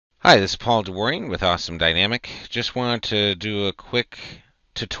Hi, this is Paul DeWarian with Awesome Dynamic. Just wanted to do a quick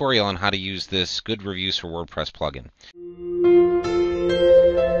tutorial on how to use this Good Reviews for WordPress plugin.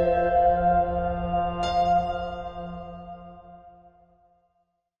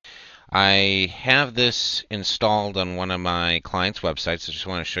 I have this installed on one of my clients' websites. I just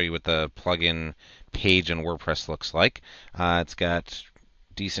want to show you what the plugin page on WordPress looks like. It's got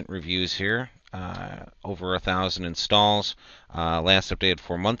decent reviews here, over 1,000 installs. Last updated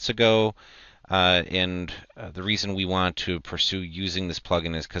 4 months ago. And the reason we want to pursue using this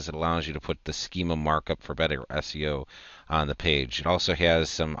plugin is because it allows you to put the schema markup for better SEO on the page. It also has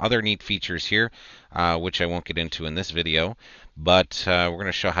some other neat features here, which I won't get into in this video, but we're going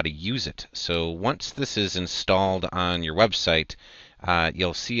to show how to use it. So once this is installed on your website,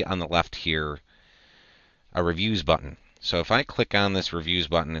 you'll see on the left here a reviews button. So if I click on this reviews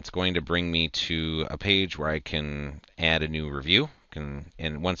button, it's going to bring me to a page where I can add a new review.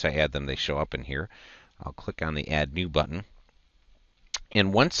 And once I add them, they show up in here. I'll click on the Add New button.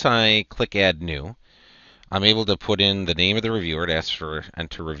 And once I click Add New, I'm able to put in the name of the reviewer. It asks for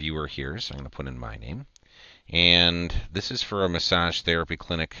Enter Reviewer here, so I'm going to put in my name. And this is for a massage therapy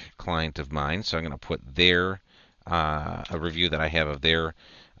clinic client of mine, so I'm going to put a review that I have of their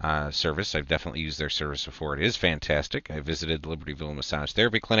service. I've definitely used their service before. It is fantastic. I visited Libertyville Massage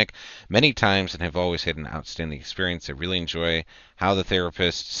Therapy Clinic many times and have always had an outstanding experience. I really enjoy how the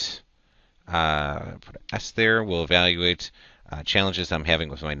therapists, put an S there, will evaluate challenges I'm having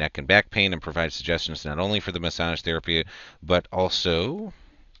with my neck and back pain and provide suggestions not only for the massage therapy, but also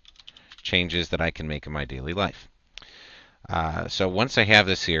changes that I can make in my daily life. So once I have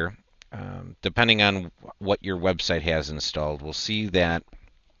this here, depending on what your website has installed, we'll see that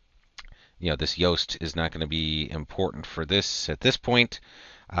this Yoast is not going to be important for this at this point.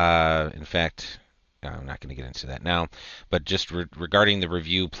 In fact, I'm not going to get into that now, but just regarding the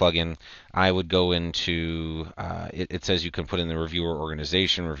review plugin, I would go into, it says you can put in the reviewer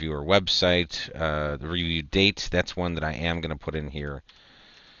organization, reviewer website, the review date. That's one that I am going to put in here.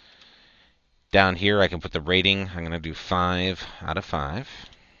 Down here, I can put the rating. I'm going to do 5 out of 5.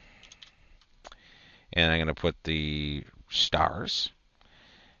 And I'm going to put the stars.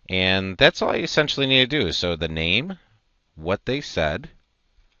 And that's all I essentially need to do. So the name, what they said.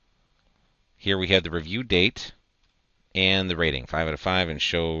 Here we have the review date and the rating, 5 out of 5, and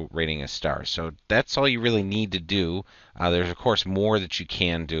show rating as stars. So that's all you really need to do. There's, of course, more that you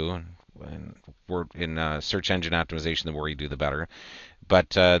can do. And we're in search engine optimization, the more you do, the better. But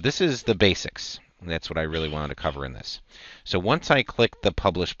this is the basics. That's what I really wanted to cover in this. So once I click the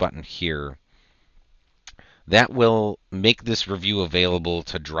Publish button here, that will make this review available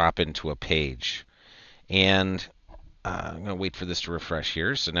to drop into a page. And I'm going to wait for this to refresh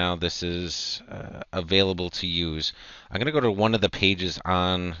here. So now this is available to use. I'm going to go to one of the pages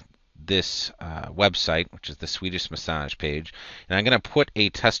on this website, which is the Swedish massage page, and I'm going to put a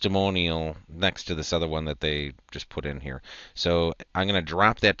testimonial next to this other one that they just put in here. So I'm going to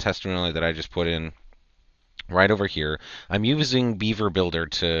drop that testimonial that I just put in right over here. I'm using Beaver Builder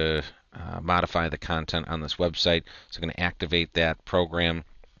to modify the content on this website, so I'm going to activate that program.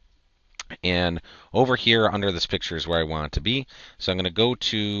 And over here under this picture is where I want it to be. So I'm going to go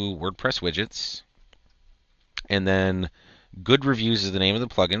to WordPress widgets, and then Good Reviews is the name of the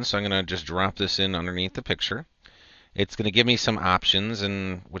plugin. So I'm going to just drop this in underneath the picture. It's going to give me some options,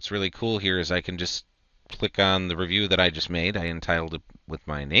 and what's really cool here is I can just click on the review that I just made. I entitled it with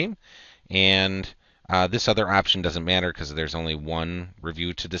my name, and this other option doesn't matter because there's only one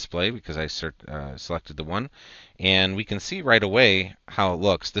review to display because I selected the one. And we can see right away how it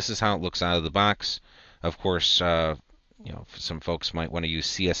looks. This is how it looks out of the box. Of course, some folks might want to use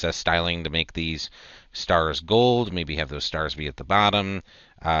CSS styling to make these stars gold, maybe have those stars be at the bottom.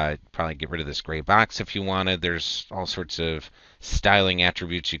 Probably get rid of this gray box if you wanted. There's all sorts of styling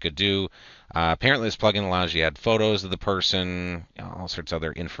attributes you could do. Apparently this plugin allows you to add photos of the person, all sorts of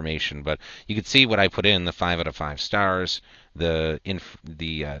other information, but you can see what I put in, the 5 out of 5 stars. The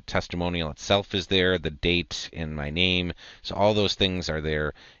testimonial itself is there, the date and my name, so all those things are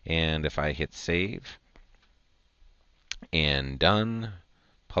there. And if I hit save and done,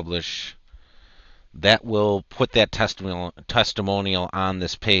 publish, that will put that testimonial on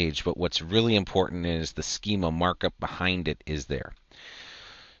this page. But what's really important is the schema markup behind it is there.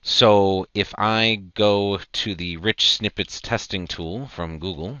 So if I go to the Rich Snippets testing tool from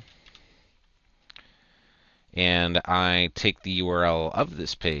Google, and I take the URL of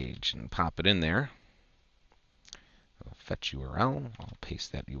this page and pop it in there, fetch URL, I'll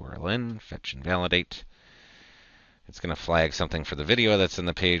paste that URL in, fetch and validate. It's going to flag something for the video that's in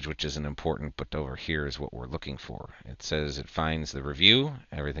the page, which isn't important, but over here is what we're looking for. It says it finds the review.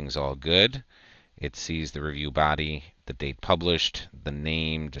 Everything's all good. It sees the review body, the date published, the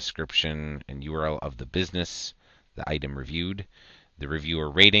name, description, and URL of the business, the item reviewed, the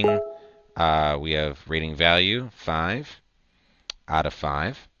reviewer rating. We have rating value 5 out of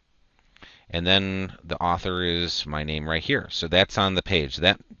 5. And then the author is my name right here. So that's on the page.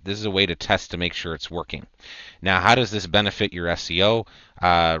 This is a way to test to make sure it's working. Now, how does this benefit your SEO?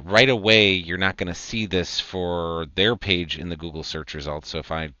 Right away, you're not going to see this for their page in the Google search results. So if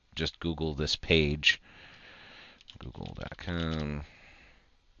I just Google this page, google.com,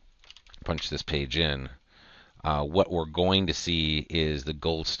 punch this page in, what we're going to see is the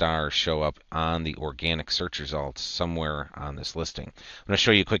gold star show up on the organic search results somewhere on this listing. I'm going to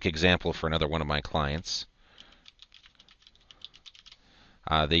show you a quick example for another one of my clients.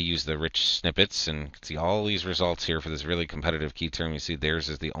 They use the rich snippets, and you can see all these results here for this really competitive key term. You see theirs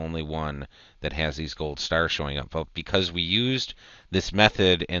is the only one that has these gold stars showing up. But because we used this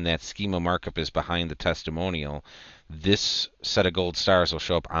method and that schema markup is behind the testimonial, this set of gold stars will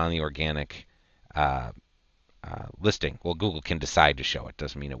show up on the organic listing. Well, Google can decide to show it.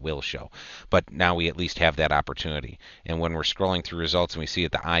 Doesn't mean it will show. But now we at least have that opportunity. And when we're scrolling through results and we see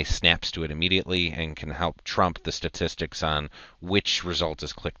it, the eye snaps to it immediately and can help trump the statistics on which result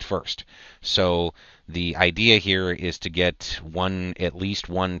is clicked first. So the idea here is to get at least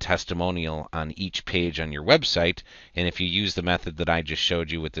one testimonial on each page on your website. And if you use the method that I just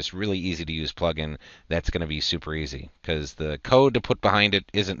showed you with this really easy to use plugin, that's going to be super easy, because the code to put behind it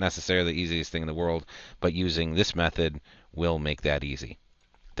isn't necessarily the easiest thing in the world, but using this method will make that easy.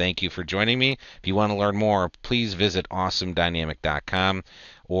 Thank you for joining me. If you want to learn more, please visit awesomedynamic.com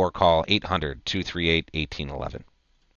or call 800-238-1811.